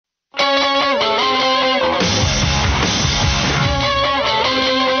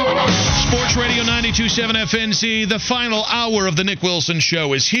Radio 92.7 FNZ. The final hour of the Nick Wilson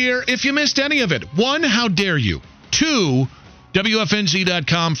Show is here. If you missed any of it, 1, how dare you? 2,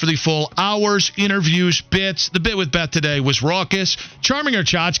 WFNZ.com for the full hours, interviews, bits. The bit with Beth today was raucous. Charming her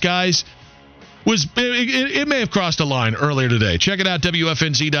chots, guys. It may have crossed a line earlier today. Check it out,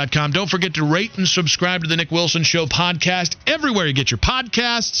 WFNZ.com. Don't forget to rate and subscribe to the Nick Wilson Show podcast everywhere you get your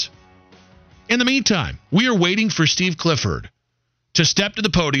podcasts. In the meantime, we are waiting for Steve Clifford to step to the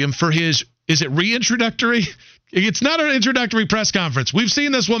podium for his, is it reintroductory? It's not an introductory press conference. We've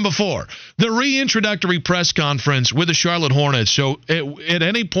seen this one before. The reintroductory press conference with the Charlotte Hornets. So at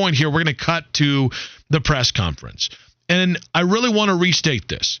any point here, we're going to cut to the press conference. And I really want to restate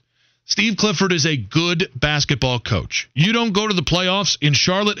this. Steve Clifford is a good basketball coach. You don't go to the playoffs in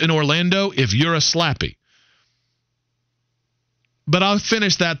Charlotte and Orlando if you're a slappy. But I'll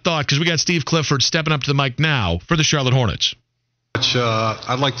finish that thought because we got Steve Clifford stepping up to the mic now for the Charlotte Hornets.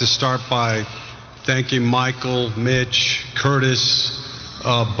 I'd like to start by thanking Michael, Mitch, Curtis,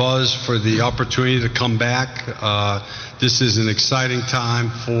 Buzz for the opportunity to come back. This is an exciting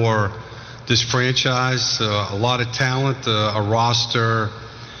time for this franchise. A lot of talent, a roster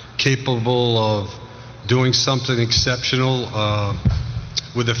capable of doing something exceptional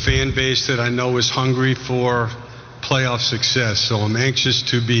with a fan base that I know is hungry for playoff success. So I'm anxious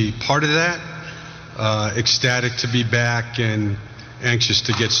to be part of that, ecstatic to be back, and anxious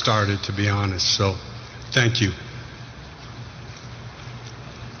to get started, to be honest. So thank you.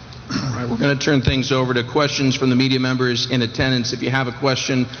 All right, we're going to turn things over to questions from the media members in attendance. If you have a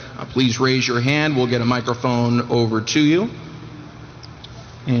question, please raise your hand. We'll get a microphone over to you.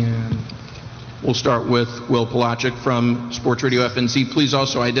 And we'll start with Will Palachuk from Sports Radio FNZ. Please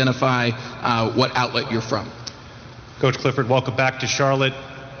also identify what outlet you're from. Coach Clifford, welcome back to Charlotte.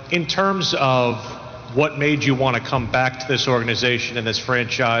 In terms of what made you want to come back to this organization and this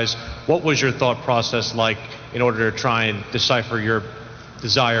franchise, what was your thought process like in order to try and decipher your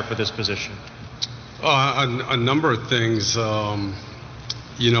desire for this position? A number of things. One,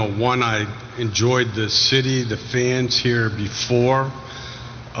 I enjoyed the city, the fans here before.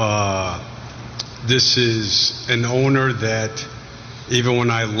 This is an owner that even when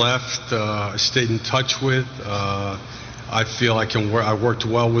I left, I stayed in touch with. I feel I worked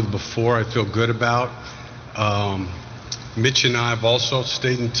well with before. I feel good about. Mitch and I have also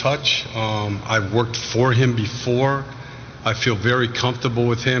stayed in touch. I've worked for him before. I feel very comfortable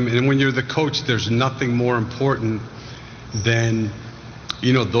with him. And when you're the coach, there's nothing more important than,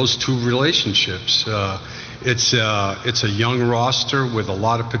 those two relationships. It's a young roster with a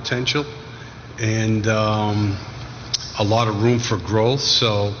lot of potential and a lot of room for growth.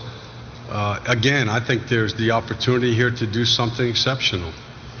 So, again, I think there's the opportunity here to do something exceptional.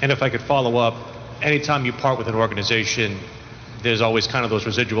 And if I could follow up, anytime you part with an organization, there's always kind of those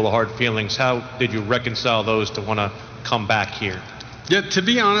residual hard feelings. How did you reconcile those to want to come back here? Yeah, to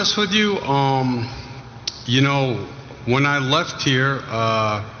be honest with you, when I left here,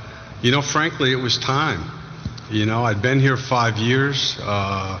 frankly, it was time. I'd been here 5 years.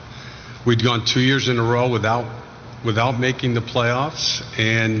 We'd gone 2 years in a row without making the playoffs.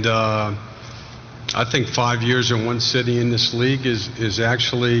 And I think 5 years in one city in this league is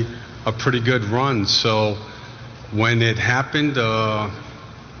actually a pretty good run. So when it happened, I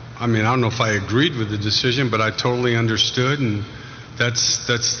don't know if I agreed with the decision, but I totally understood. And that's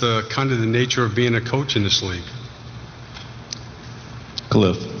the kind of the nature of being a coach in this league.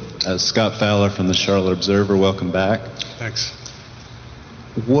 Cliff. Scott Fowler from the Charlotte Observer. Welcome back. Thanks.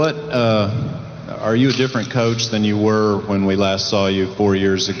 What are you a different coach than you were when we last saw you 4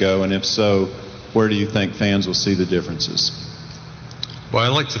 years ago? And if so, where do you think fans will see the differences? Well, I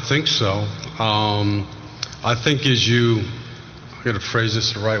like to think so. I think I got to phrase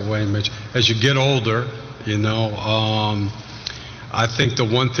this the right way, Mitch. As you get older, I think the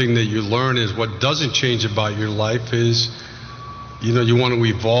one thing that you learn is what doesn't change about your life is you want to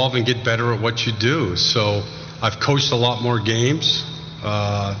evolve and get better at what you do. So I've coached a lot more games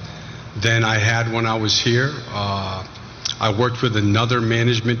than I had when I was here. I worked with another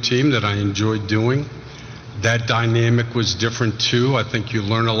management team that I enjoyed doing. That dynamic was different too. I think you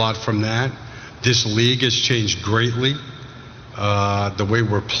learn a lot from that. This league has changed greatly. The way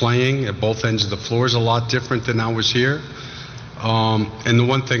we're playing at both ends of the floor is a lot different than I was here. And the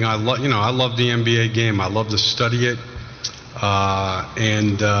one thing I love, I love the NBA game. I love to study it.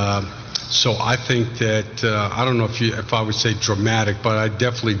 So I think that, I don't know if I would say dramatic, but I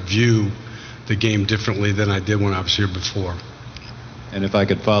definitely view the game differently than I did when I was here before. And if I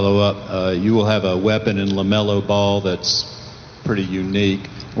could follow up, you will have a weapon in LaMelo Ball that's pretty unique.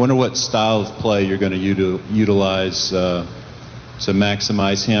 I wonder what style of play you're going to utilize to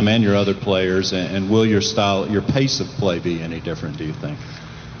maximize him and your other players? And will your pace of play be any different, do you think?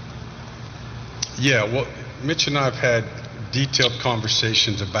 Yeah, well, Mitch and I have had detailed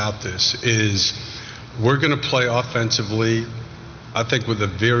conversations about this. We're going to play offensively, I think, with a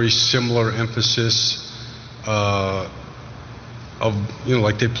very similar emphasis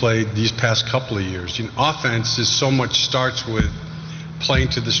like they played these past couple of years. Offense is so much starts with playing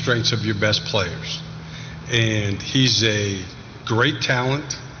to the strengths of your best players. And he's a great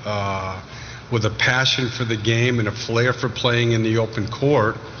talent with a passion for the game and a flair for playing in the open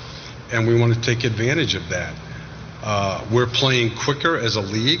court, and we want to take advantage of that. We're playing quicker as a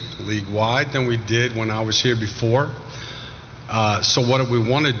league-wide than we did when I was here before. So what we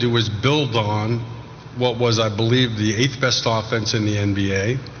want to do is build on what was, I believe, the 8th best offense in the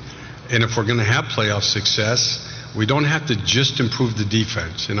NBA. And if we're going to have playoff success, we don't have to just improve the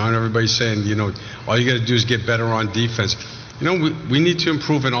defense. I know everybody's saying, all you got to do is get better on defense. We need to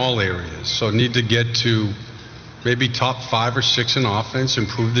improve in all areas. So need to get to maybe top 5 or 6 in offense,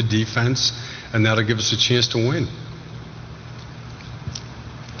 improve the defense, and that'll give us a chance to win.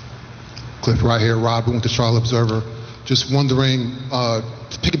 Cliff, right here, Rob Boone with the Charlotte Observer. Just wondering,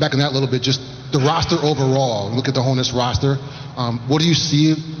 to piggyback on that a little bit, just the roster overall. Look at the Hornets roster. What do you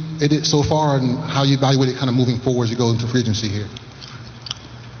see in it so far, and how you evaluate it kind of moving forward as you go into free agency here?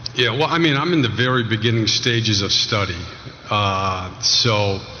 Yeah, well, I'm in the very beginning stages of study.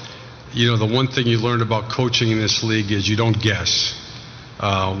 So, the one thing you learn about coaching in this league is you don't guess.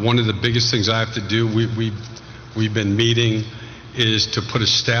 One of the biggest things I have to do, we've been meeting, is to put a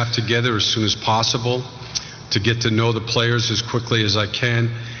staff together as soon as possible, to get to know the players as quickly as I can,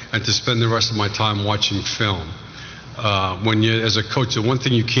 and to spend the rest of my time watching film. As a coach, the one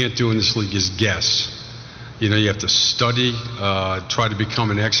thing you can't do in this league is guess. You have to study, try to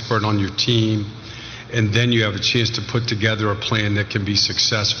become an expert on your team, and then you have a chance to put together a plan that can be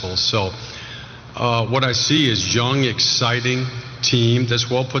successful. So what I see is young, exciting team that's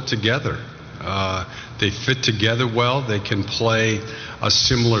well put together. They fit together well. They can play a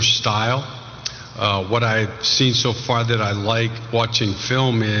similar style. What I've seen so far that I like watching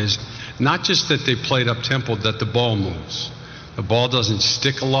film is not just that they played up-tempo, that the ball moves. The ball doesn't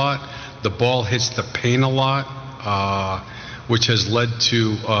stick a lot. The ball hits the paint a lot, which has led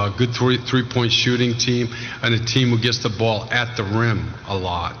to a good three-point shooting team and a team who gets the ball at the rim a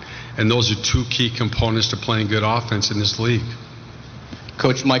lot. And those are 2 key components to playing good offense in this league.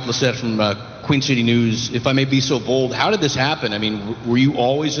 Coach Mike Lissette from Queen City News, if I may be so bold, how did this happen? Were you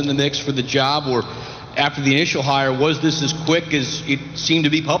always in the mix for the job, or after the initial hire, was this as quick as it seemed to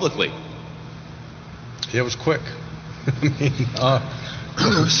be publicly? Yeah, it was quick.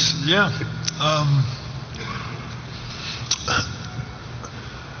 Yeah.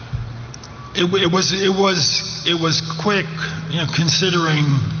 It was quick, considering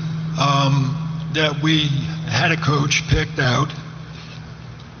that we had a coach picked out,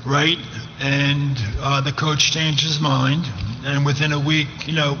 right? And the coach changed his mind, and within a week,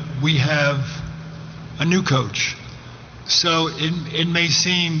 we have a new coach. So it may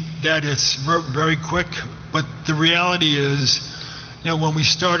seem that it's very quick, but the reality is, when we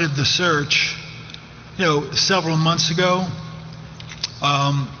started the search, several months ago,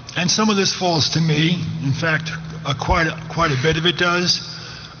 and some of this falls to me. In fact, quite a bit of it does.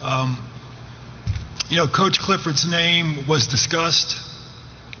 Coach Clifford's name was discussed,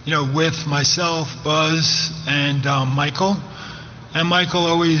 with myself, Buzz, and Michael. And Michael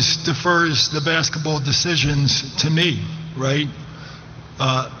always defers the basketball decisions to me, right?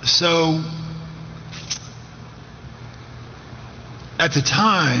 So at the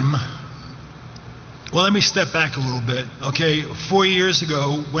time, well, let me step back a little bit. Okay, 4 years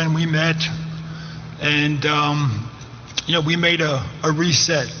ago when we met, and we made a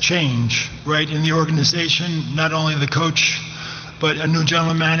reset change, right, in the organization. Not only the coach, but a new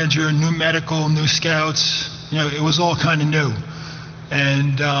general manager, new medical, new scouts. It was all kind of new.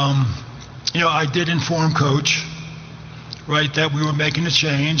 And I did inform Coach, right, that we were making a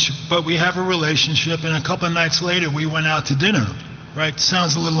change, but we have a relationship, and a couple of nights later we went out to dinner, right?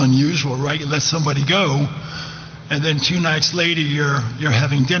 Sounds a little unusual, right? You let somebody go, and then 2 nights later you're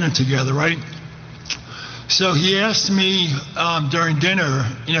having dinner together, right? So he asked me during dinner,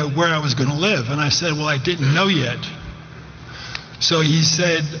 where I was going to live, and I said, well, I didn't know yet. So he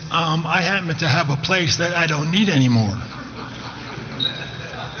said, I happen to have a place that I don't need anymore.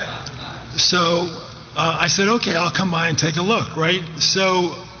 So I said, okay, I'll come by and take a look, right?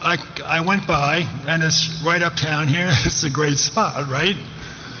 So I went by, and it's right uptown here. It's a great spot, right?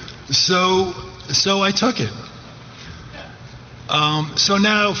 So I took it. So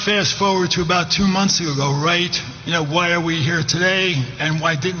now, fast forward to about 2 months ago, right? Why are we here today, and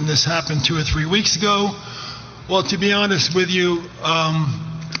why didn't this happen 2 or 3 weeks ago? Well, to be honest with you,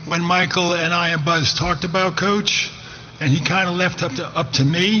 when Michael and I and Buzz talked about Coach, and he kind of left up to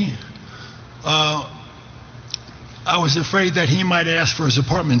me, I was afraid that he might ask for his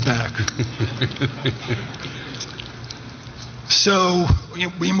apartment back. So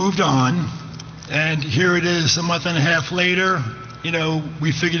we moved on, and here it is a month and a half later.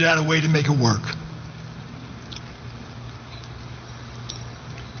 We figured out a way to make it work.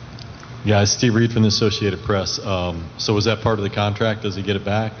 Yeah, Steve Reed from the Associated Press. So was that part of the contract? Does he get it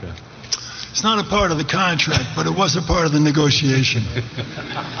back? It's not a part of the contract, but it was a part of the negotiation.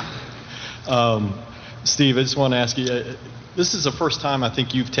 Steve, I just want to ask you, this is the first time I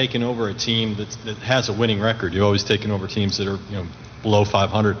think you've taken over a team that has a winning record. You've always taken over teams that are below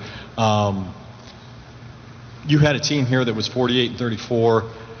 500. You had a team here that was 48-34.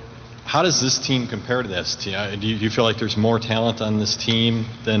 How does this team compare to this team? Do you feel like there's more talent on this team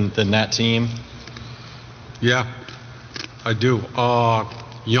than that team? Yeah, I do.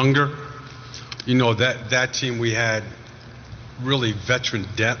 Younger. That team, we had really veteran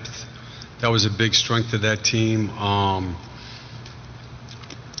depth. That was a big strength of that team. One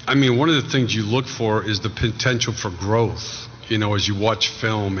of the things you look for is the potential for growth, as you watch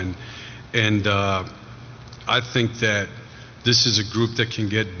film. And I think that this is a group that can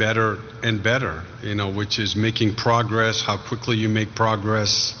get better and better, which is making progress, how quickly you make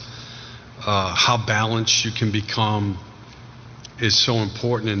progress, how balanced you can become is so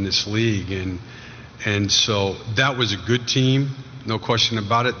important in this league. And so that was a good team, no question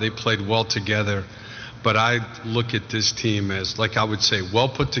about it. They played well together. But I look at this team as, like I would say, well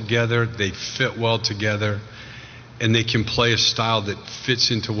put together. They fit well together, and they can play a style that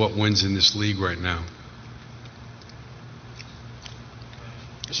fits into what wins in this league right now.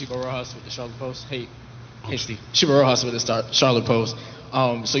 Shiva Rojas with the Charlotte Post. Hey Steve. Shiva Rojas with the Charlotte Post.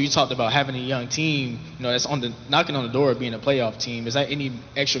 So you talked about having a young team, that's knocking on the door of being a playoff team. Is that any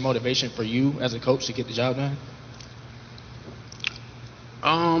extra motivation for you as a coach to get the job done?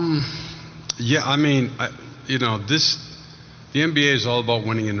 Yeah, the NBA is all about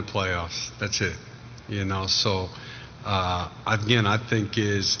winning in the playoffs. That's it. So again, I think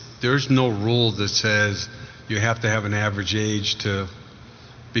there's no rule that says you have to have an average age to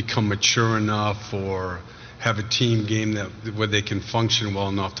become mature enough or have a team game where they can function well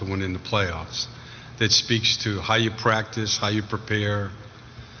enough to win in the playoffs. That speaks to how you practice, how you prepare,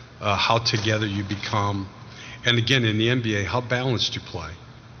 how together you become. And again, in the NBA, how balanced you play.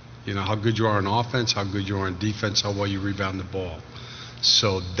 How good you are on offense, how good you are on defense, how well you rebound the ball.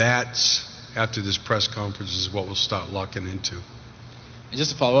 So that's, after this press conference, is what we'll start locking into. And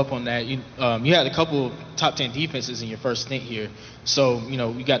just to follow up on that, you had a couple top 10 defenses in your first stint here. So,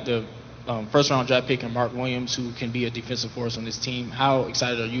 we got the first-round draft pick in Mark Williams, who can be a defensive force on this team. How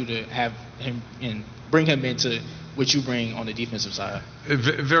excited are you to have him and bring him into what you bring on the defensive side?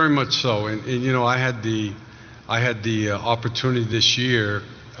 Very much so. And I had the opportunity this year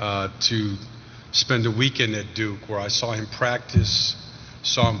to spend a weekend at Duke where I saw him practice,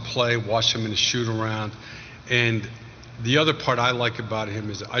 saw him play, watched him in a shoot-around. And the other part I like about him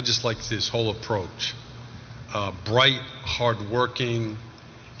is I just like his whole approach. Bright, hard-working.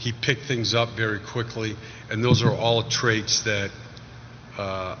 He picked things up very quickly. And those are all traits that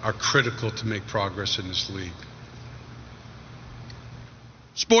are critical to make progress in this league.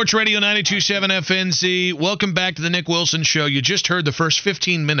 Sports Radio 92.7 FNZ. Welcome back to the Nick Wilson Show. You just heard the first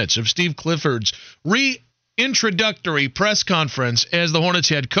 15 minutes of Steve Clifford's reintroductory press conference as the Hornets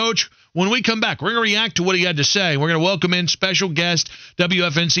head coach. When we come back, we're going to react to what he had to say. We're going to welcome in special guest,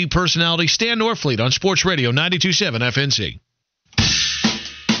 WFNZ personality Stan Norfleet on Sports Radio 92.7 FNZ.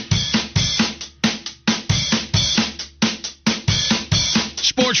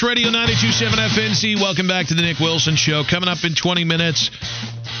 Sports Radio 92.7 FNZ. Welcome back to the Nick Wilson Show. Coming up in 20 minutes,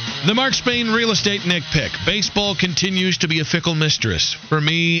 the Mark Spain Real Estate Nick Pick. Baseball continues to be a fickle mistress for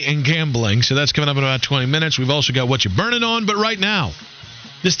me in gambling, so that's coming up in about 20 minutes. We've also got what you're burning on, but right now,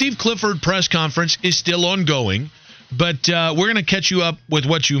 the Steve Clifford press conference is still ongoing, but we're going to catch you up with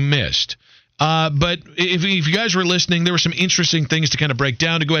what you missed. But if you guys were listening, there were some interesting things to kind of break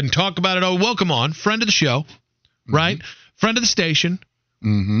down, to go ahead and talk about it. Oh, welcome on, friend of the show, right? Friend of the station.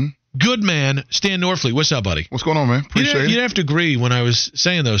 Mm-hmm. Good man, Stan Norfleet. What's up, buddy? What's going on, man? Appreciate it. You didn't have to agree when I was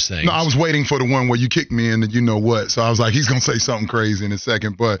saying those things. No, I was waiting for the one where you kicked me in, and you know what. So I was like, he's going to say something crazy in a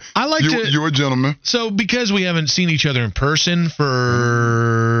second. But you're a gentleman. So because we haven't seen each other in person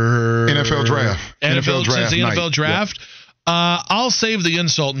for NFL draft. NFL draft. Since the NFL draft. I'll save the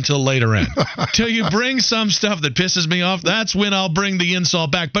insult until later in. Till you bring some stuff that pisses me off, that's when I'll bring the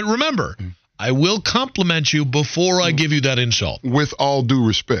insult back. But remember, I will compliment you before I give you that insult. With all due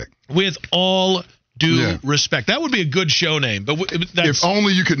respect. With all due respect. That would be a good show name. But that's, if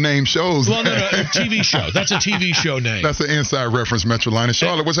only you could name shows. Well, no, a TV show. That's a TV show name. That's an inside reference, Metrolina.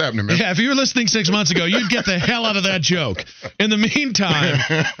 Charlotte, what's happening, man? Yeah, if you were listening 6 months ago, you'd get the hell out of that joke. In the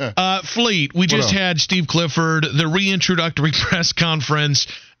meantime, Fleet, we just had Steve Clifford, the reintroductory press conference,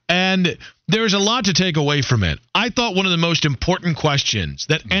 and there's a lot to take away from it. I thought one of the most important questions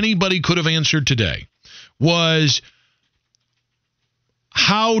that anybody could have answered today was,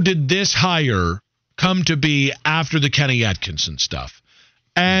 how did this hire come to be after the Kenny Atkinson stuff?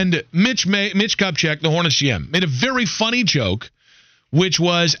 And Mitch Kupchak, the Hornets GM, made a very funny joke, which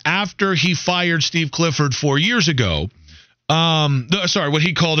was after he fired Steve Clifford 4 years ago, what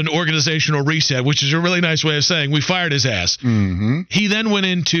he called an organizational reset, which is a really nice way of saying we fired his ass. Mm-hmm. He then went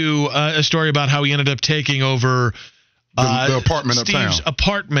into a story about how he ended up taking over the apartment Steve's uptown.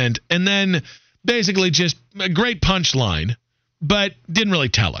 apartment, and then basically just a great punchline, but didn't really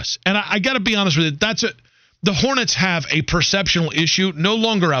tell us. And I got to be honest with you, the Hornets have a perceptional issue, no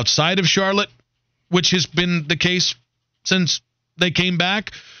longer outside of Charlotte, which has been the case since they came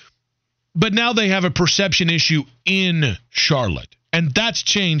back, but now they have a perception issue in Charlotte. And that's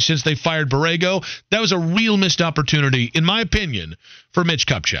changed since they fired Borrego. That was a real missed opportunity, in my opinion, for Mitch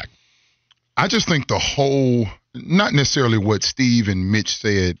Kupchak. I just think the whole, not necessarily what Steve and Mitch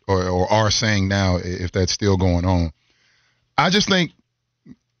said or are saying now, if that's still going on. I just think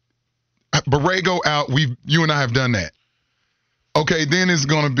Borrego out, you and I have done that. Okay, then it's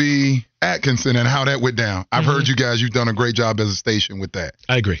going to be Atkinson and how that went down. I've heard you guys, you've done a great job as a station with that.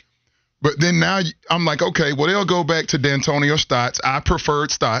 I agree. But then now I'm like, okay, well, they'll go back to D'Antoni or Stotts. I preferred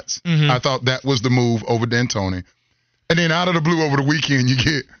Stotts. I thought that was the move over D'Antoni. And then out of the blue over the weekend, you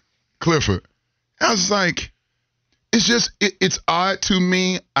get Clifford. I was like, it's just, it's odd to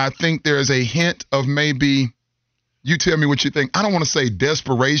me. I think there's a hint of maybe, you tell me what you think. I don't want to say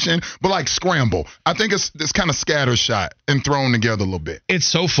desperation, but like scramble. I think it's kind of scattershot and thrown together a little bit. It's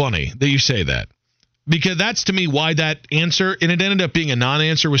so funny that you say that. Because that's, to me, why that answer, and it ended up being a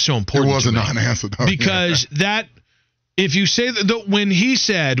non-answer, was so important. It was a non-answer, though. Because if you say that, when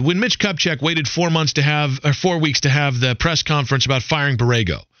Mitch Kupchak waited 4 weeks to have the press conference about firing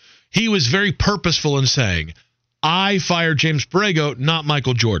Borrego, he was very purposeful in saying, I fired James Borrego, not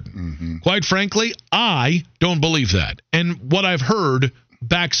Michael Jordan. Quite frankly, I don't believe that. And what I've heard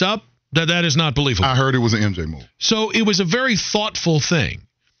backs up that is not believable. I heard it was an MJ move. So it was a very thoughtful thing.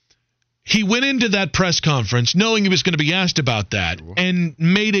 He went into that press conference knowing he was going to be asked about that and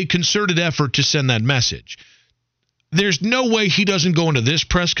made a concerted effort to send that message. There's no way he doesn't go into this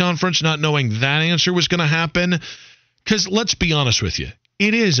press conference not knowing that answer was going to happen, because let's be honest with you,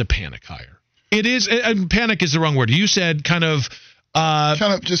 it is a panic hire. It is. Panic is the wrong word. You said kind of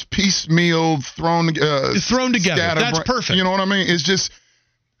just piecemeal, thrown together. That's perfect. You know what I mean?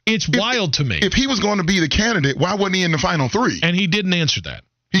 It's wild to me. If he was going to be the candidate, why wasn't he in the final three? And he didn't answer that.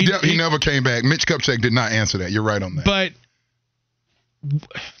 He never came back. Mitch Kupchak did not answer that. You're right on that. But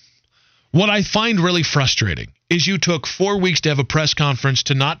what I find really frustrating is you took 4 weeks to have a press conference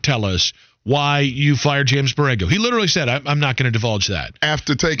to not tell us why you fired James Borrego. He literally said, I'm not going to divulge that.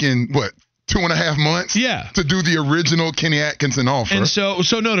 After taking, 2.5 months? Yeah. To do the original Kenny Atkinson offer. And so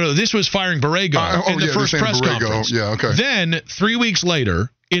no, this was firing Borrego in the first press conference. Yeah, okay. Then 3 weeks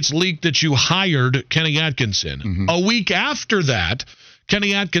later, it's leaked that you hired Kenny Atkinson. A week after that,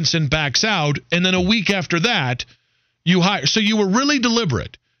 Kenny Atkinson backs out, and then a week after that, you hire. So you were really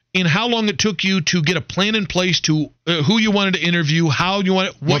deliberate in how long it took you to get a plan in place to who you wanted to interview, what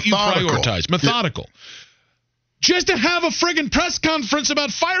you prioritized. Methodical. Yeah. Just to have a friggin' press conference about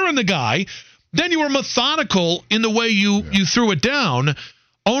firing the guy, then you were methodical in the way you threw it down,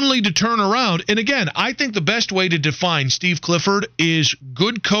 only to turn around. And again, I think the best way to define Steve Clifford is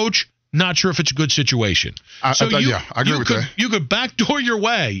good coach, not sure if it's a good situation. I agree with that. You could backdoor your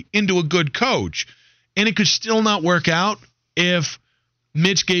way into a good coach, and it could still not work out if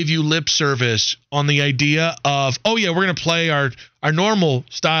Mitch gave you lip service on the idea of, we're going to play our normal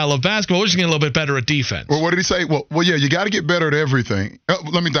style of basketball. We're just getting a little bit better at defense. Well, what did he say? Well, you got to get better at everything.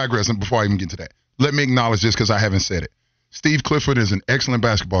 Let me digress before I even get to that. Let me acknowledge this because I haven't said it. Steve Clifford is an excellent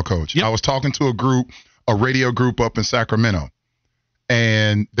basketball coach. Yep. I was talking to a radio group up in Sacramento,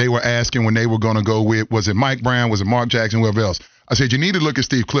 and they were asking when they were going to go with, was it Mike Brown, was it Mark Jackson, whoever else? I said, you need to look at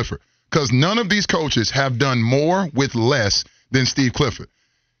Steve Clifford because none of these coaches have done more with less than Steve Clifford.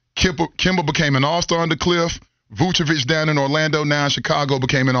 Kimball became an all-star under Cliff. Vucevic down in Orlando, now in Chicago,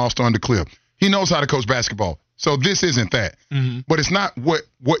 became an all-star under Cliff. He knows how to coach basketball. So this isn't that. But it's not what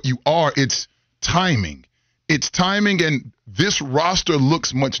you are. It's timing. It's timing, and this roster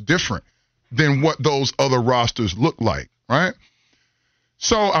looks much different than what those other rosters look like, right?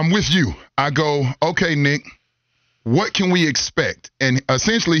 So I'm with you. I go, okay, Nick, what can we expect? And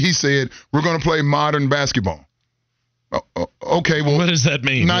essentially he said, we're going to play modern basketball. Okay, well, what does that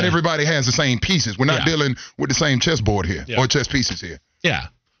mean? Not everybody has the same pieces. We're not dealing with the same chessboard here or chess pieces here. Yeah.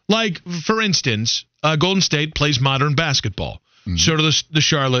 Like, for instance, Golden State plays modern basketball. So do the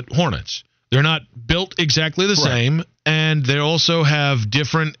Charlotte Hornets. They're not built exactly the same, and they also have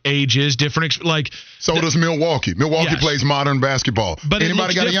different ages, So does Milwaukee. Milwaukee plays modern basketball. But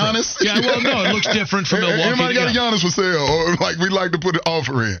anybody got different. a Giannis? Yeah, well, no, it looks different from Milwaukee. Anybody got a Giannis for sale? Or we like to put an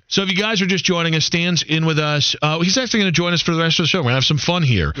offer in. So if you guys are just joining us, Stan's in with us. He's actually going to join us for the rest of the show. We're going to have some fun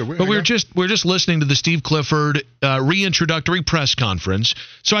here. Yeah, but we're just listening to the Steve Clifford reintroductory press conference.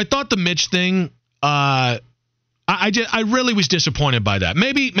 So I thought the Mitch thing. I really was disappointed by that.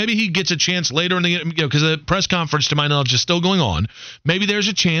 Maybe he gets a chance later in the because the press conference, to my knowledge, is still going on. Maybe there's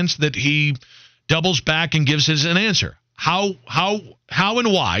a chance that he doubles back and gives an answer. How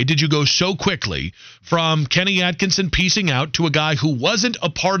and why did you go so quickly from Kenny Atkinson piecing out to a guy who wasn't a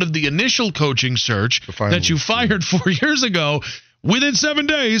part of the initial coaching search that you fired 4 years ago within 7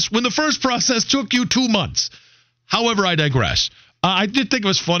 days when the first process took you 2 months? However, I digress. I did think it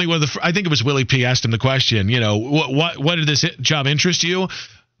was funny when I think it was Willie P. asked him the question, what did this job interest you?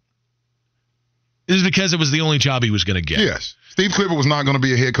 It was because it was the only job he was going to get. Yes. Steve Clifford was not going to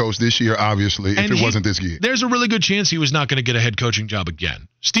be a head coach this year, obviously, if it wasn't this year. There's a really good chance he was not going to get a head coaching job again.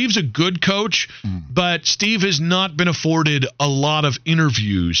 Steve's a good coach, but Steve has not been afforded a lot of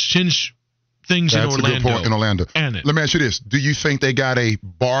interviews since things in Orlando. That's a good point in Orlando. Let me ask you this. Do you think they got a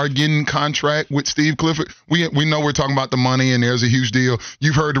bargain contract with Steve Clifford? We know we're talking about the money, and there's a huge deal.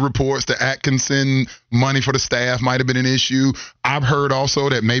 You've heard the reports that Atkinson money for the staff might have been an issue. I've heard also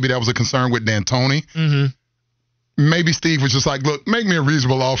that maybe that was a concern with D'Antoni. Maybe Steve was just like, look, make me a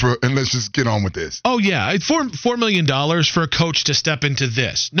reasonable offer, and let's just get on with this. Oh, yeah. $4 million for a coach to step into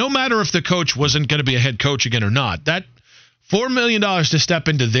this. No matter if the coach wasn't going to be a head coach again or not. That $4 million to step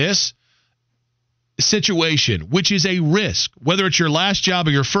into this situation, which is a risk, whether it's your last job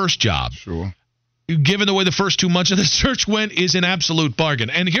or your first job. Sure. Given the way the first 2 months of the search went, is an absolute bargain.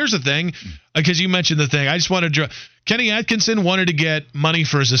 And here's the thing, because you mentioned the thing, I just wanted to Kenny Atkinson wanted to get money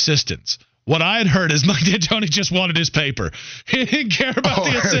for his assistants. What I had heard is Mike D'Antoni just wanted his paper. He didn't care about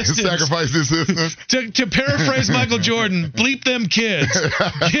the assistants. Sacrifice the assistants. To paraphrase Michael Jordan, bleep them kids.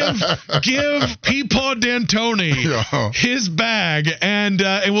 Give Peepaw D'Antoni his bag, and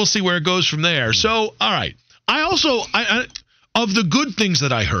we'll see where it goes from there. So, all right. I also, of the good things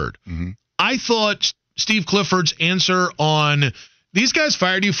that I heard, I thought Steve Clifford's answer on these guys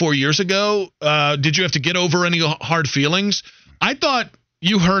fired you 4 years ago. Did you have to get over any hard feelings? I thought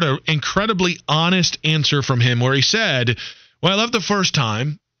you heard an incredibly honest answer from him where he said, well, I left the first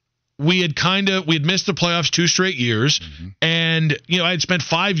time. We had missed the playoffs 2 straight years. And, I had spent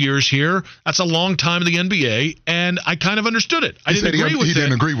 5 years here. That's a long time in the NBA. And I kind of understood it. I didn't agree with it. He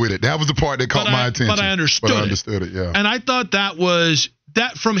didn't agree with it. That was the part that caught my attention. But I understood it, yeah. And I thought that was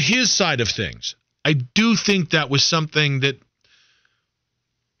that from his side of things. I do think that was something that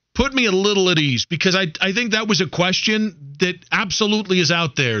put me a little at ease, because I think that was a question that absolutely is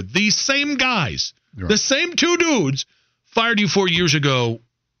out there. These same guys, the same 2 dudes fired you 4 years ago.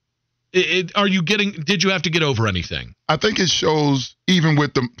 Did you have to get over anything? I think it shows, even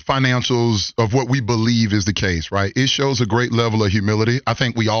with the financials of what we believe is the case, right? It shows a great level of humility. I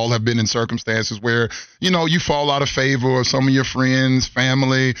think we all have been in circumstances where, you fall out of favor of some of your friends,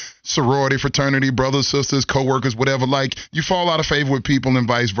 family, sorority, fraternity, brothers, sisters, coworkers, whatever. Like, you fall out of favor with people and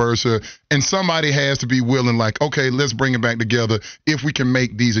vice versa. And somebody has to be willing, like, okay, let's bring it back together if we can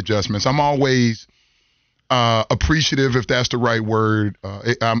make these adjustments. I'm always appreciative, if that's the right word.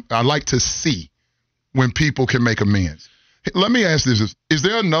 I like to see when people can make amends. Let me ask this. Is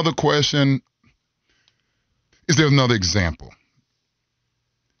there another question? Is there another example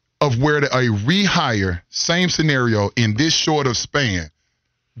of where a rehire, same scenario, in this short of span,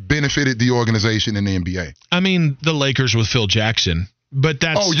 benefited the organization in the NBA? I mean, the Lakers with Phil Jackson. But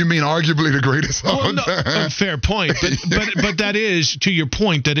that's... Oh, you mean arguably the greatest of all time? Fair point. But that is, to your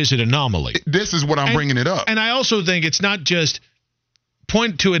point, that is an anomaly. This is what I'm bringing it up. And I also think it's not just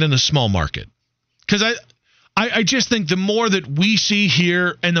point to it in a small market. Because I just think the more that we see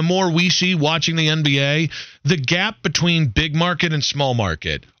here and the more we see watching the NBA, the gap between big market and small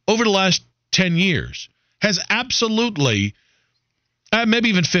market over the last 10 years has absolutely... maybe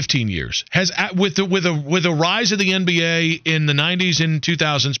even 15 years has with the rise of the NBA in the 90s and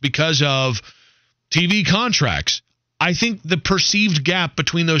 2000s because of TV contracts. I think the perceived gap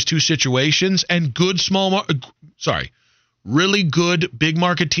between those two situations and really good big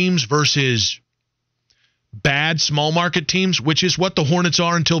market teams versus bad small market teams, which is what the Hornets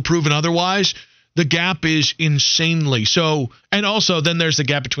are until proven otherwise, the gap is insanely so. And also then there's the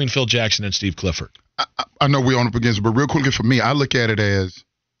gap between Phil Jackson and Steve Clifford. I know we're on up against it, but real quickly for me, I look at it as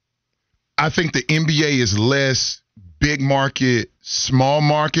I think the NBA is less big market, small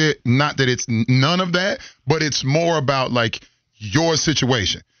market. Not that it's none of that, but it's more about like your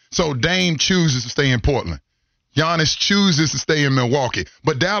situation. So Dame chooses to stay in Portland. Giannis chooses to stay in Milwaukee,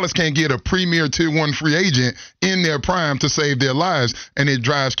 but Dallas can't get a premier tier 1 free agent in their prime to save their lives, and it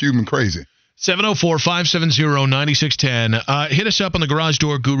drives Cuban crazy. 704-570-9610. Hit us up on the Garage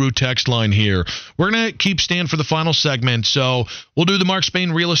Door Guru text line here. We're going to keep Stan for the final segment, so we'll do the Mark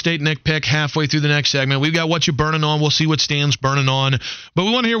Spain real estate Nick pick halfway through the next segment. We've got what you're burning on. We'll see what Stan's burning on. But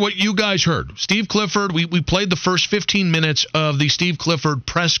we want to hear what you guys heard. Steve Clifford, we played the first 15 minutes of the Steve Clifford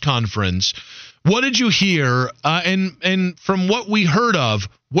press conference. What did you hear? And from what we heard of,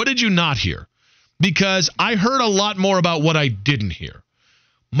 what did you not hear? Because I heard a lot more about what I didn't hear.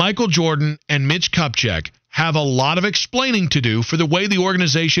 Michael Jordan and Mitch Kupchak have a lot of explaining to do for the way the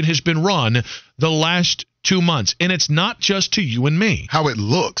organization has been run the last 2 months. And it's not just to you and me. How it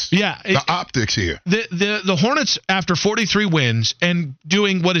looks. Yeah. The optics here. The Hornets, after 43 wins and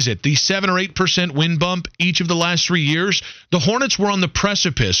doing, what is it, the 7 or 8% win bump each of the last 3 years, the Hornets were on the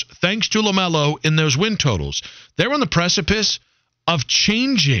precipice, thanks to LaMelo in those win totals. They were on the precipice of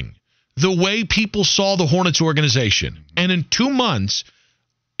changing the way people saw the Hornets organization. And in 2 months,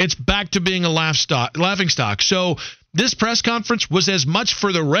 it's back to being a laughing stock. So this press conference was as much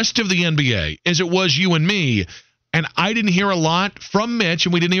for the rest of the NBA as it was you and me. And I didn't hear a lot from Mitch,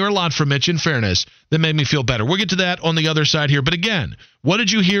 and we didn't hear a lot from Mitch, in fairness, that made me feel better. We'll get to that on the other side here. But again, what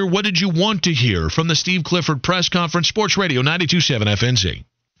did you hear? What did you want to hear from the Steve Clifford press conference? Sports Radio 92.7 FNZ.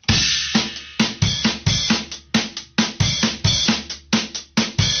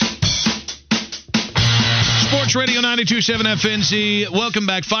 Sports Radio 92.7 FNZ. Welcome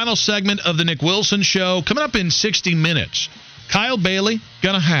back. Final segment of the Nick Wilson Show. Coming up in 60 minutes. Kyle Bailey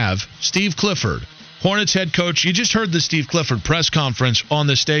going to have Steve Clifford, Hornets head coach. You just heard the Steve Clifford press conference on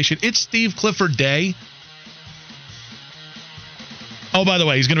the station. It's Steve Clifford Day. Oh, by the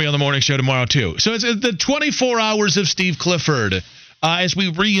way, he's going to be on the morning show tomorrow, too. So it's the 24 hours of Steve Clifford as we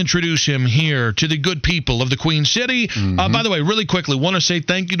reintroduce him here to the good people of the Queen City. By the way, really quickly, want to say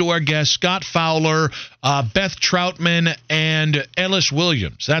thank you to our guests, Scott Fowler, Beth Troutman, and Ellis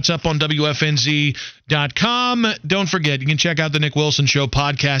Williams. That's up on WFNZ.com. Don't forget, you can check out the Nick Wilson Show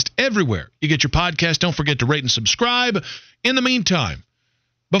podcast everywhere you get your podcast. Don't forget to rate and subscribe. In the meantime,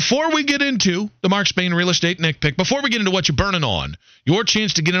 before we get into the Mark Spain Real Estate Nick Pick, before we get into what you're burning on, your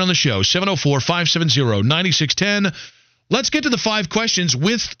chance to get in on the show, 704-570-9610. Let's get to the 5 questions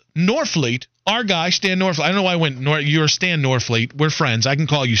with Norfleet, our guy, Stan Norfleet. I don't know why I went, you're Stan Norfleet. We're friends. I can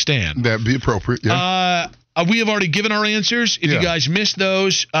call you Stan. That'd be appropriate, yeah. We have already given our answers. If you guys missed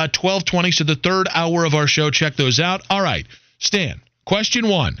those, 12:20, so the third hour of our show, check those out. All right, Stan, question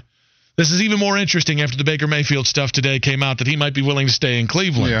 1. This is even more interesting after the Baker Mayfield stuff today came out that he might be willing to stay in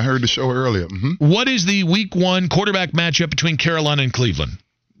Cleveland. Yeah, I heard the show earlier. What is the Week 1 quarterback matchup between Carolina and Cleveland?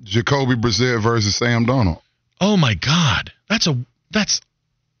 Jacoby Brissett versus Sam Darnold. Oh, my God. I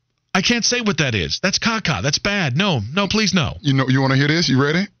can't say what that is. That's caca. That's bad. No, please, no. You want to hear this? You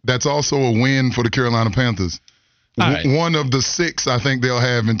ready? That's also a win for the Carolina Panthers. Right. One of the 6 I think they'll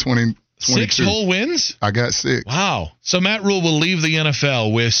have in 2022. 6 whole wins? I got 6. Wow. So Matt Rule will leave the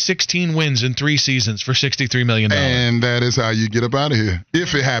NFL with 16 wins in 3 seasons for $63 million. And that is how you get up out of here,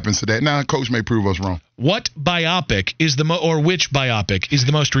 if it happens to that. Now, Coach may prove us wrong. What biopic is which biopic is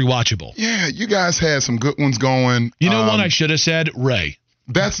the most rewatchable? Yeah, you guys had some good ones going. You know what I should have said? Ray.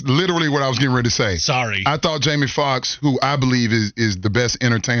 That's literally what I was getting ready to say. Sorry. I thought Jamie Foxx, who I believe is the best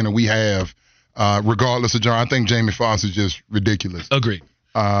entertainer we have, regardless of genre, I think Jamie Foxx is just ridiculous. Agreed.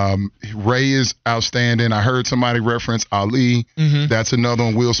 Ray is outstanding. I heard somebody reference Ali. That's another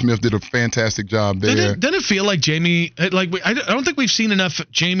one. Will Smith did a fantastic job there. Doesn't it feel like Jamie, I don't think we've seen enough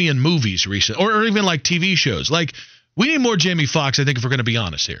Jamie in movies recently, or even like TV shows. Like, we need more Jamie Foxx, I think, if we're going to be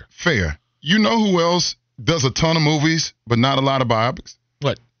honest here. Fair. You know who else does a ton of movies, but not a lot of biopics?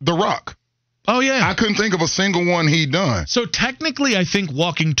 What? The Rock. Oh, yeah. I couldn't think of a single one he done. So technically, I think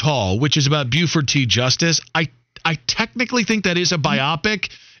Walking Tall, which is about Buford T. Justice, I technically think that is a biopic,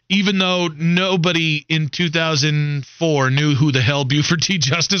 even though nobody in 2004 knew who the hell Buford T.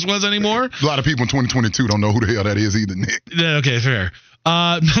 Justice was anymore. A lot of people in 2022 don't know who the hell that is either, Nick. Okay, fair.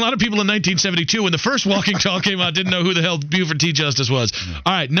 A lot of people in 1972, when the first Walking Tall came out, didn't know who the hell Buford T. Justice was.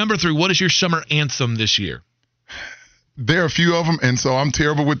 All right, number 3. What is your summer anthem this year? There are a few of them, and so I'm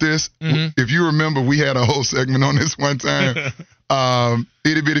terrible with this. If you remember, we had a whole segment on this one time.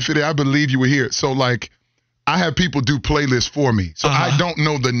 Itty Bitty Fitty, I believe you were here. So, like, I have people do playlists for me. So I don't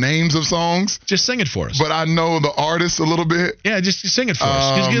know the names of songs. Just sing it for us. But I know the artists a little bit. Yeah, just sing it for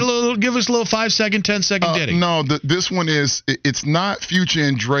us. Just give us a little 5-second, 10-second ditty. No, this one is, it's not Future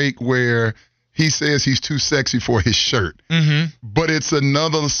and Drake where he says he's too sexy for his shirt. But it's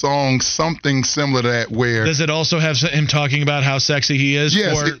another song, something similar to that where... Does it also have him talking about how sexy he is?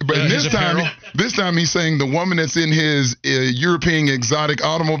 Yes, for, but this time he's saying the woman that's in his European exotic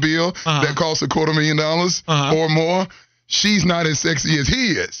automobile that costs $250,000 or more, she's not as sexy as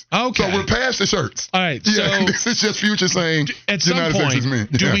he is. Okay. So we're past the shirts. All right. Yeah, so this is just Future saying at you're some not as sexy as me.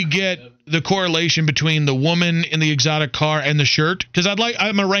 point, do we get the correlation between the woman in the exotic car and the shirt? Because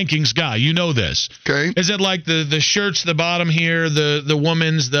I'm a rankings guy. You know this. Okay. Is it like the shirt's the bottom here, the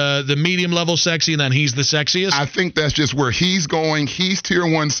woman's the medium level sexy, and then he's the sexiest? I think that's just where he's going. He's tier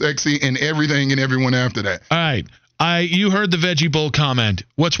 1 sexy and everything and everyone after that. All right. You heard the Veggie Bowl comment.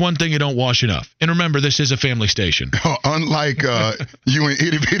 What's one thing you don't wash enough? And remember, this is a family station. Unlike you and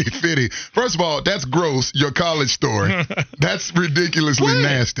Itty Bitty Fitty. First of all, that's gross, your college story. That's ridiculously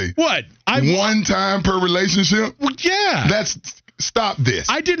nasty. What? One time per relationship? Well, yeah. Stop this.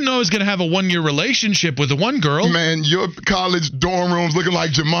 I didn't know I was going to have a 1-year relationship with the one girl. Man, your college dorm room's looking like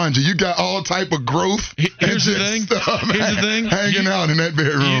Jumanji. You got all type of growth. Here's the thing. Here's the thing. Hanging out in that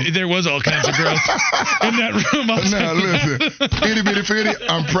bedroom. There was all kinds of growth in that room. Now, listen. Itty Bitty Fitty,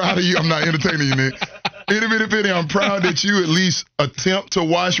 I'm proud of you. I'm not entertaining you, Nick. Itty Bitty Fitty, I'm proud that you at least attempt to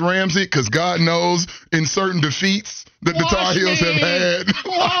wash Ramsey, because God knows in certain defeats that the Tar Heels have had.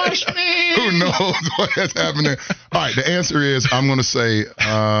 Wash me. Who knows what has happened there? All right, the answer is I'm going to say,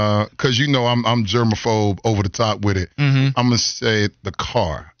 because you know I'm germaphobe over the top with it, I'm going to say the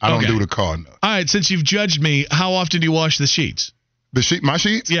car. I don't do the car enough. All right, since you've judged me, how often do you wash the sheets? My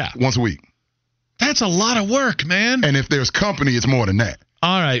sheets? Yeah. Once a week. That's a lot of work, man. And if there's company, it's more than that.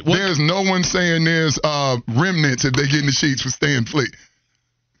 All right. There's no one saying there's remnants if they get in the sheets for staying fleet.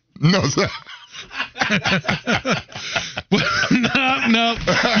 No, sir. No. You know what?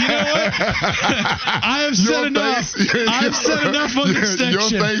 I have said enough. I've said enough on this station. Your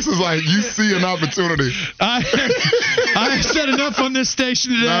face is like you see an opportunity. I have said enough on this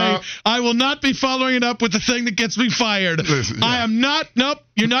station today. No. I will not be following it up with the thing that gets me fired. Listen, I am not. Nope.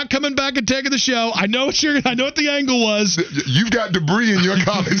 You're not coming back and taking the show. I know what the angle was. You've got debris in your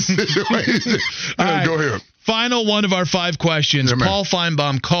college situation. Right. Go ahead. Final one of our 5 questions. Yeah, Paul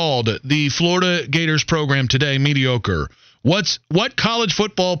Feinbaum called the Florida Gators program today mediocre. What college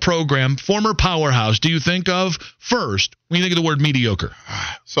football program, former powerhouse, do you think of first when you think of the word mediocre?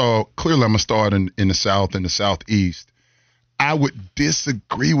 So clearly I'm going to start in the South and the Southeast. I would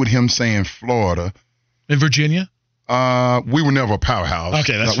disagree with him saying Florida. In Virginia? We were never a powerhouse.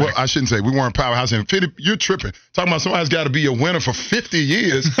 Okay, that's right. Well, I shouldn't say we weren't a powerhouse. And you're tripping. Talking about somebody's got to be a winner for 50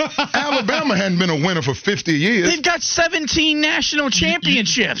 years. Alabama hadn't been a winner for 50 years. They've got 17 national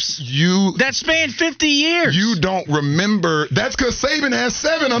championships. That span 50 years. You don't remember. That's because Saban has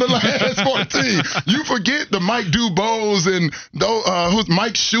 7 on the last 14. You forget the Mike Dubose and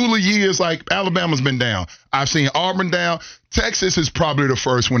Mike Shula years. Like Alabama's been down. I've seen Auburn down. Texas is probably the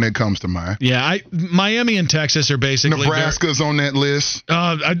first one that comes to mind. Yeah, Miami and Texas are basically... Nebraska's on that list.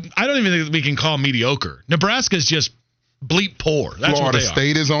 I don't even think we can call mediocre. Nebraska's just bleep poor. That's Florida what they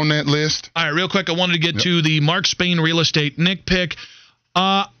State is on that list. All right, real quick, I wanted to get to the Mark Spain real estate Nick pick.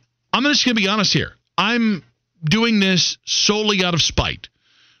 I'm just going to be honest here. I'm doing this solely out of spite,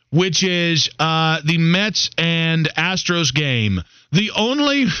 which is the Mets and Astros game. The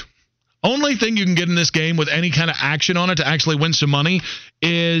only thing you can get in this game with any kind of action on it to actually win some money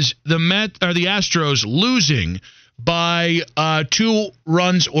is the Astros losing by 2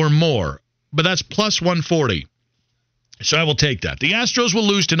 runs or more. But that's plus 140. So I will take that. The Astros will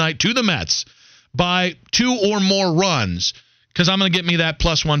lose tonight to the Mets by 2 or more runs, because I'm going to get me that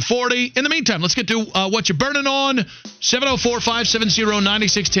plus 140. In the meantime, let's get to what you're burning on.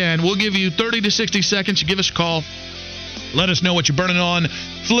 704-570-9610. We'll give you 30 to 60 seconds. You give us a call. Let us know what you're burning on.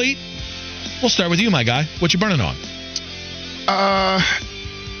 Fleet, we'll start with you, my guy. What you burning on?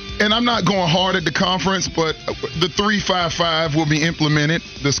 And I'm not going hard at the conference, but the 3-5-5 will be implemented,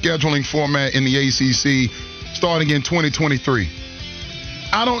 the scheduling format in the ACC, starting in 2023.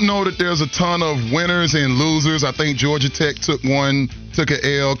 I don't know that there's a ton of winners and losers. I think Georgia Tech took an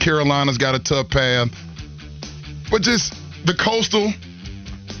L. Carolina's got a tough path. But just the Coastal's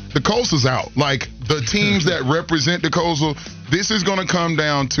out. Like, the teams that represent the Coastal, this is going to come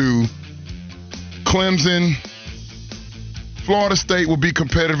down to Clemson. Florida State will be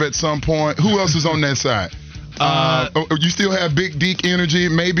competitive at some point. Who else is on that side? You still have Big Deke energy.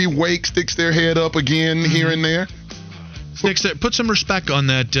 Maybe Wake sticks their head up again here and there. Put some respect on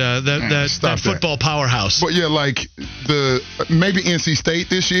that football powerhouse. But yeah, like maybe NC State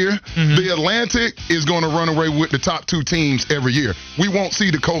this year. The Atlantic is going to run away with the top 2 teams every year. We won't see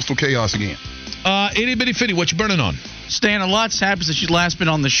the Coastal Chaos again. Itty Bitty Fitty, what you burning on? Stan, a lot's happened since you last been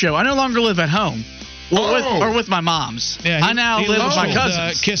on the show. I no longer live at home. Or with my mom's. Yeah, I now live with my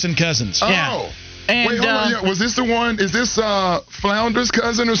cousins. Kissing cousins. Yeah. And, wait, hold on. Yeah. Was this the one? Is this Flounder's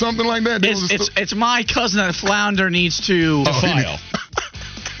cousin or something like that? It's my cousin that Flounder needs to defile.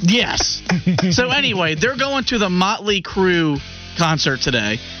 Yes. So anyway, they're going to the Motley Crue concert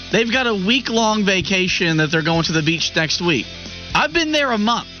today. They've got a week-long vacation that they're going to the beach next week. I've been there a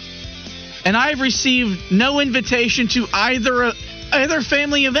month, and I've received no invitation to either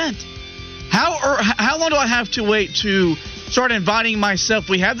family event. How long do I have to wait to start inviting myself?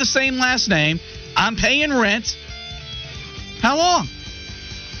 We have the same last name. I'm paying rent. How long?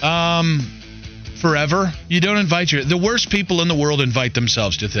 Forever. You don't invite the worst people in the world invite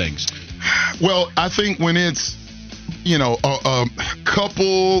themselves to things. Well, I think when it's, a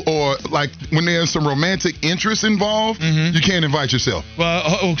couple or like when there's some romantic interest involved, you can't invite yourself. Well,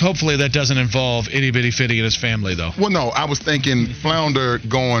 hopefully that doesn't involve Itty Bitty Fitty and his family, though. Well, no, I was thinking Flounder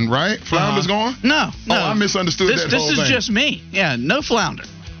going, right? Flounder's going? No. Oh, I misunderstood that whole thing. This is just me. Yeah, no Flounder.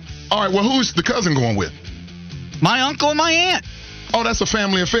 All right, well, who's the cousin going with? My uncle and my aunt. Oh, that's a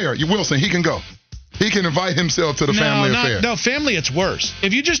family affair. Wilson, he can go. He can invite himself to the family affair. No, family, it's worse.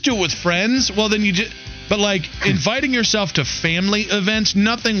 If you just do it with friends, well, then you just... But, like, inviting yourself to family events,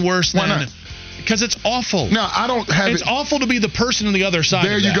 nothing worse than... Why not? Because it's awful. No, I don't have It's awful to be the person on the other side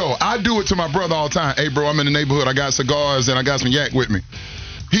There of you that. go. I do it to my brother all the time. Hey, bro, I'm in the neighborhood. I got cigars and I got some yak with me.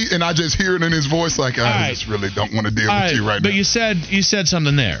 And I just hear it in his voice like, I just really don't want to deal with you right now. But you said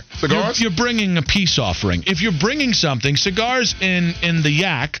something there. Cigars? You're bringing a peace offering. If you're bringing something, cigars in the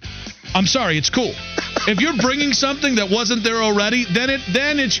yak, I'm sorry, it's cool. If you're bringing something that wasn't there already, then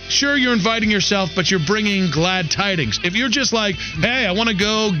it's sure you're inviting yourself, but you're bringing glad tidings. If you're just like, hey, I want to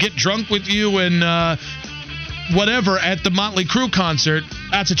go get drunk with you and whatever at the Motley Crue concert,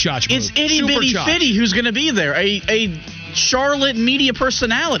 that's a chotch move. It's Itty Bitty Fitty who's going to be there, a Charlotte media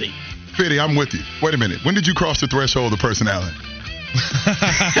personality. Fitty, I'm with you. Wait a minute. When did you cross the threshold of personality?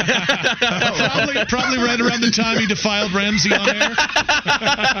 Probably right around the time he defiled Ramsey on air.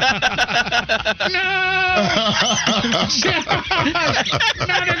 No!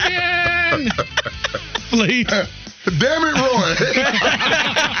 Not again! Fleet. Damn it, Roy.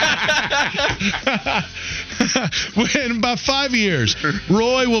 In about 5 years,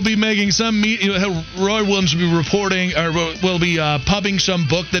 Roy will be making Roy Williams will be reporting or will be pubbing some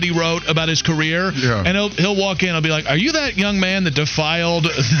book that he wrote about his career. Yeah. And he'll walk in and be like, are you that young man that defiled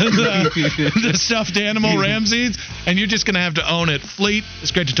the stuffed animal Ramses? And you're just going to have to own it. Fleet,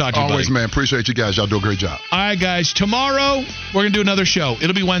 it's great to talk to you, Always, buddy. man. Appreciate you guys. Y'all do a great job. All right, guys. Tomorrow, we're going to do another show.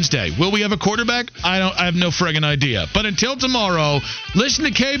 It'll be Wednesday. Will we have a quarterback? I have no friggin' idea. But until tomorrow, listen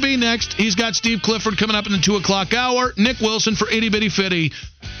to KB next. He's got Steve Clifford coming up in the 2 o'clock hour. Nick Wilson for Itty Bitty Fitty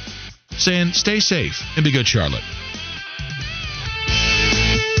saying stay safe and be good, Charlotte.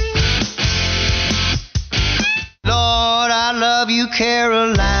 Lord, I love you,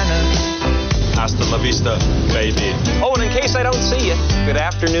 Carolina. Hasta la vista, baby. Oh, and in case I don't see you, good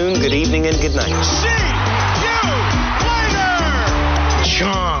afternoon, good evening, and good night. See you later!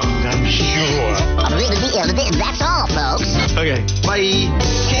 Charmed, I'm sure. That's all, folks. Okay, bye.